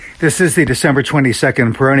This is the December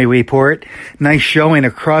 22nd Peroni Report. Nice showing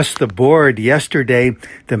across the board yesterday.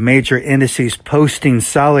 The major indices posting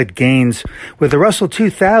solid gains, with the Russell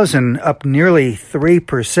 2000 up nearly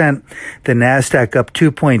 3%, the NASDAQ up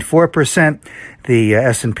 2.4%, the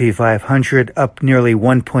S&P 500 up nearly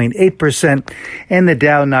 1.8%, and the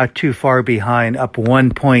Dow not too far behind, up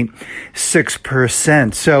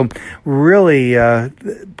 1.6%. So really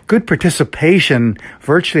good participation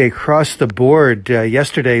virtually across the board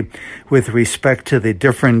yesterday with respect to the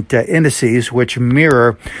different indices, which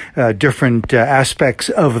mirror different aspects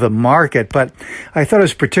of the market. But I thought it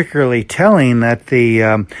was particularly telling that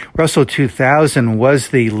the Russell 2000 was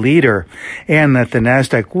the leader and that the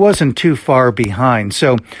NASDAQ wasn't too far behind.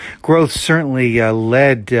 So growth certainly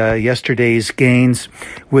led yesterday's gains,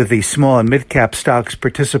 with the small and mid-cap stocks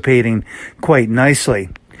participating quite nicely.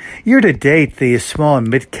 Year to date, the small and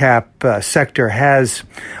mid-cap sector has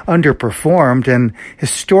underperformed, and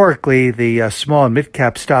historically, the small and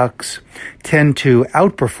mid-cap stocks tend to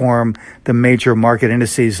outperform the major market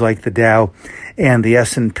indices like the Dow and the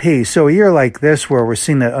S&P. So a year like this, where we're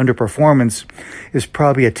seeing that underperformance, is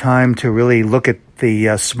probably a time to really look at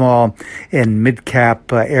the small and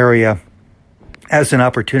mid-cap area as an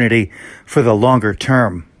opportunity for the longer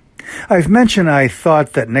term. I've mentioned I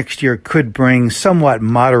thought that next year could bring somewhat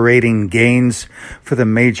moderating gains for the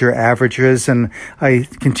major averages, and I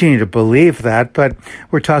continue to believe that, but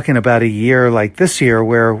we're talking about a year like this year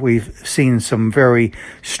where we've seen some very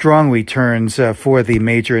strong returns for the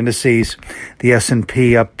major indices, the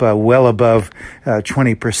S&P up well above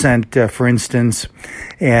 20%, for instance,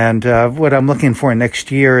 and what I'm looking for next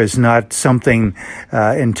year is not something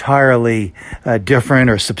entirely different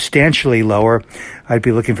or substantially lower. I'd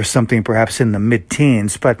be looking for something perhaps in the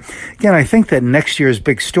mid-teens. But again, I think that next year's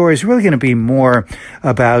big story is really going to be more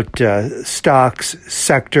about stocks,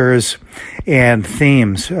 sectors, and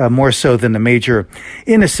themes, more so than the major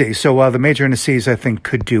indices. So while the major indices, I think,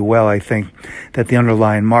 could do well, I think that the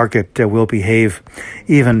underlying market will behave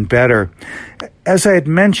even better. As I had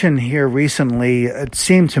mentioned here recently, it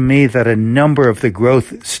seemed to me that a number of the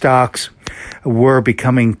growth stocks were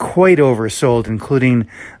becoming quite oversold, including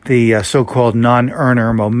the so-called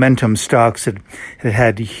non-earner momentum stocks that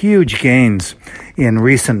had huge gains in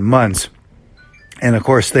recent months. And of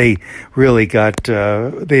course, they really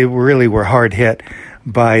were hard hit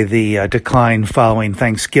by the decline following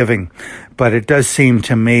Thanksgiving. But it does seem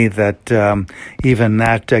to me that even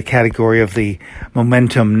that category of the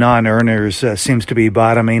momentum non-earners seems to be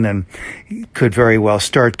bottoming and could very well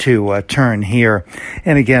start to turn here.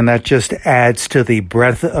 And again, that just adds to the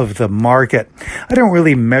breadth of the market. I don't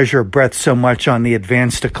really measure breadth so much on the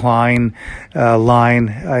advanced decline line.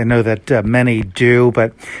 I know that many do,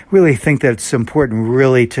 but really think that it's important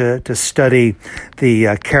really to study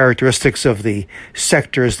the characteristics of the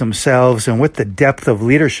sectors themselves and what the depth of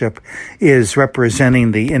leadership is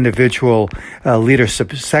representing the individual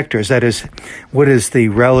leadership sectors. That is, what is the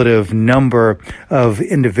relative number of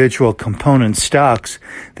individual component stocks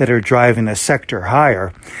that are driving a sector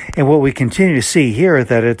higher? And what we continue to see here is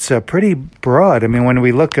that it's pretty broad. I mean, when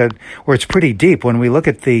we look at, or it's pretty deep, when we look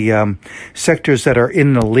at the sectors that are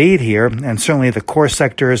in the lead here, and certainly the core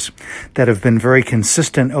sectors that have been very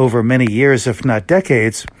consistent over many years, if not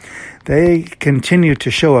decades, they continue to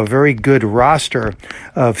show a very good roster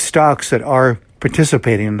of stocks that are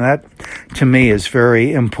participating. And that, to me, is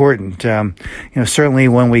very important. Certainly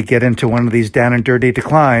when we get into one of these down and dirty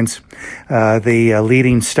declines, the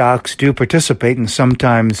leading stocks do participate, and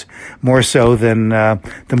sometimes more so than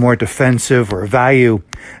the more defensive or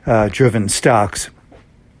value-driven stocks.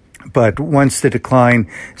 But once the decline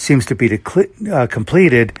seems to be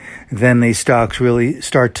completed, then these stocks really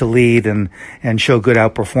start to lead and show good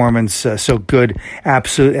outperformance, so good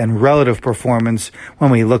absolute and relative performance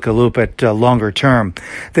when we look a little bit longer term.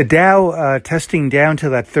 The Dow testing down to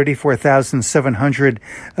that 34,700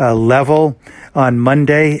 level on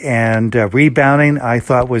Monday and rebounding, I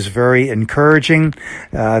thought was very encouraging.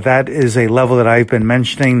 That is a level that I've been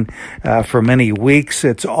mentioning for many weeks.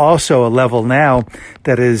 It's also a level now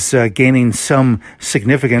that is gaining some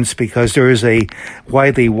significance because there is a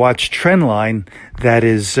widely watched trend line that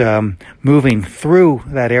is moving through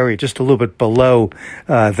that area just a little bit below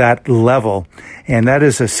that level. And that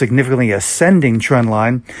is a significantly ascending trend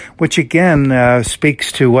line, which again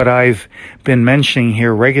speaks to what I've been mentioning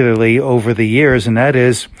here regularly over the years, and that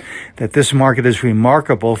is that this market is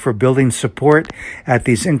remarkable for building support at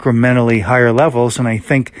these incrementally higher levels. And I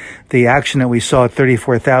think the action that we saw at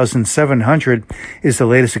 34,700 is the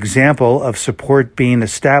latest example of support being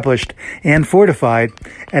established and fortified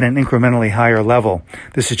at an incrementally higher level.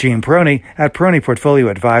 This is Gene Peroni at Peroni Portfolio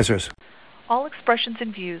Advisors. All expressions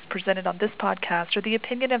and views presented on this podcast are the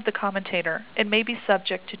opinion of the commentator and may be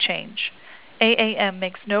subject to change. AAM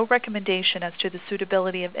makes no recommendation as to the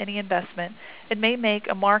suitability of any investment and may make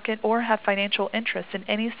a market or have financial interest in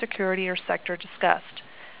any security or sector discussed.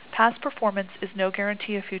 Past performance is no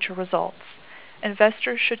guarantee of future results.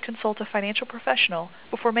 Investors should consult a financial professional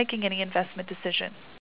before making any investment decision.